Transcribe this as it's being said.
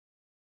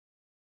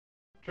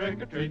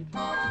Trick or treat,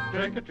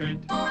 trick or treat,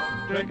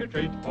 trick or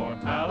treat for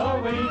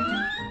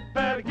Halloween.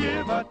 Better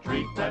give a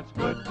treat that's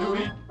good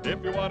to eat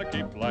if you want to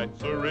keep life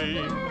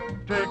serene.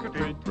 Trick or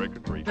treat, trick or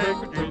treat, trick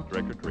or treat,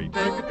 trick or treat,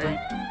 trick or treat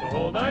the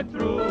whole night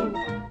through.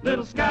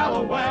 Little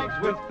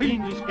scalawags with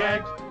fiendish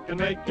gags can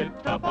make it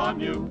tough on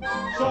you.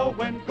 So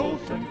when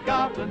ghosts and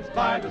goblins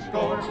by the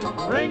score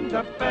ring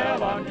the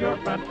bell on your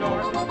front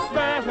door,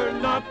 better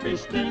not be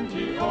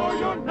stingy or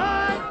your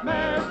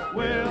nightmares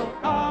will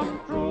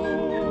come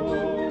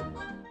true.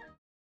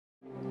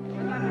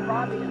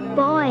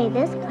 Boy,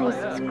 this place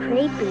is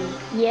creepy.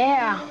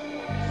 Yeah.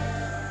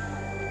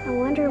 I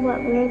wonder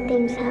what weird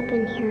things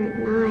happen here at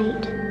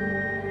night.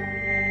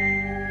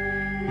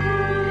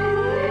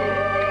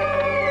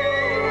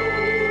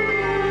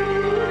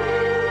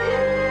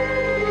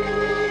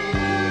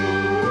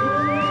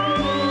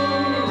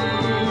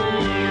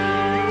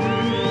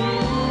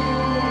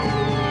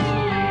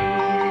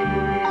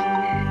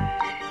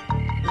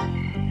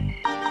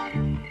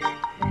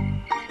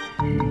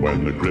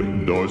 When the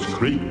crypt doors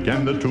creak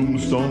and the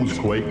tombstones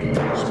quake,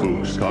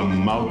 spooks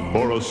come out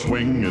for a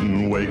swing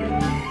and wake.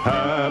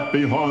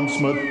 Happy haunts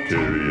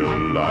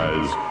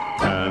materialize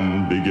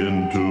and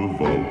begin to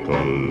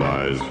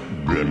vocalize.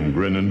 Grim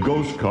grinning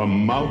ghosts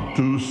come out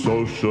to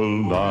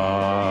socialize.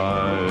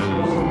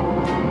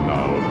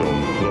 Now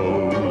don't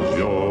close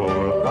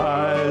your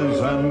eyes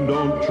and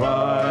don't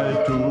try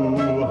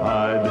to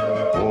hide,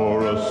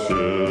 for a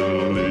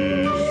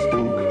silly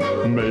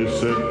spook may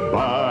sit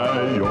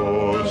by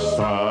your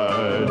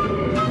side,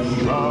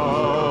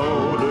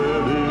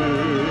 shrouded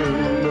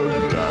in the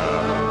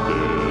dark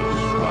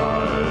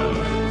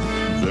disguise.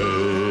 They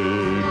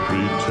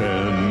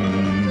pretend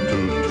to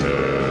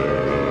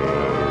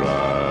terrorize.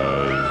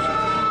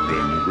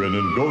 Grin,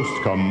 grinning ghosts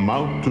come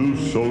out to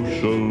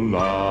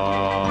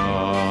socialize.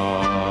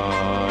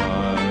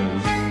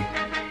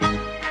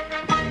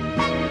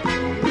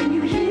 When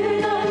you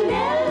hear the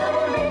knell of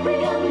a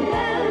requiem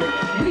bell,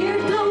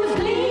 weird glows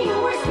gleam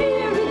where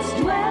spirits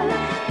dwell.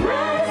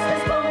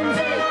 Restless bones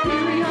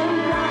ethereal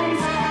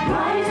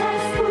rise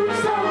as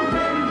spooks of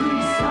every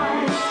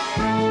size.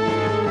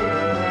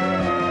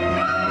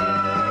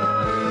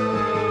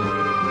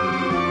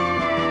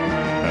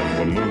 As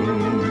the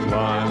moon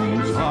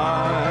climbs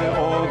high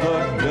o'er the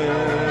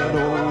dead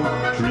oak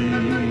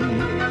tree,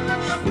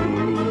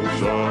 spooks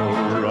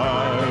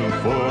arrive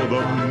for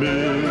the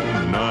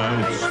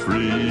midnight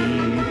spree.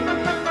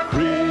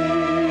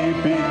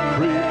 Creepy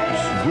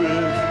creeps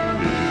with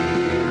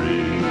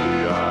eerie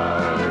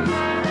eyes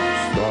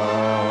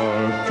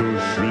start to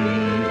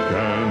shriek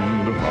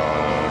and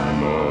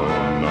harmonize.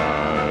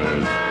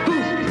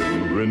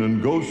 Grinning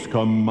ghosts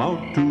come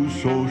out to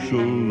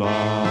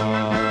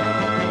socialize.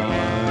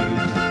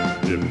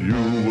 If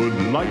you would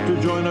like to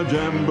join a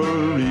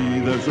jamboree,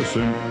 there's a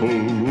simple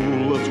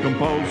rule that's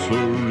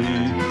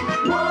compulsory.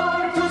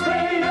 Mortals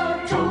pay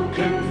a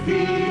token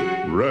fee.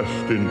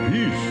 Rest in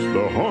peace,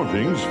 the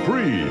haunting's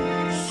free.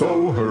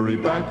 So hurry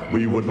back,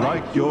 we would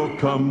like your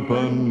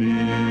company.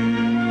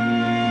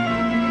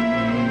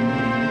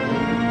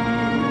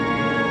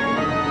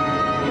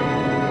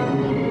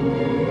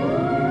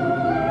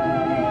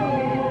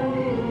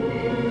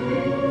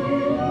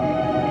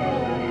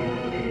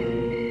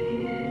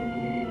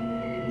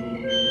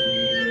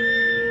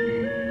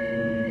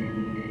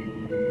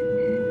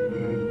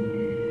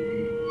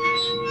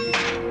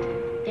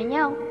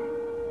 Danielle.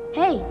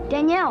 Hey,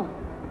 Danielle.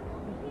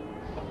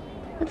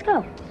 Let's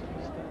go.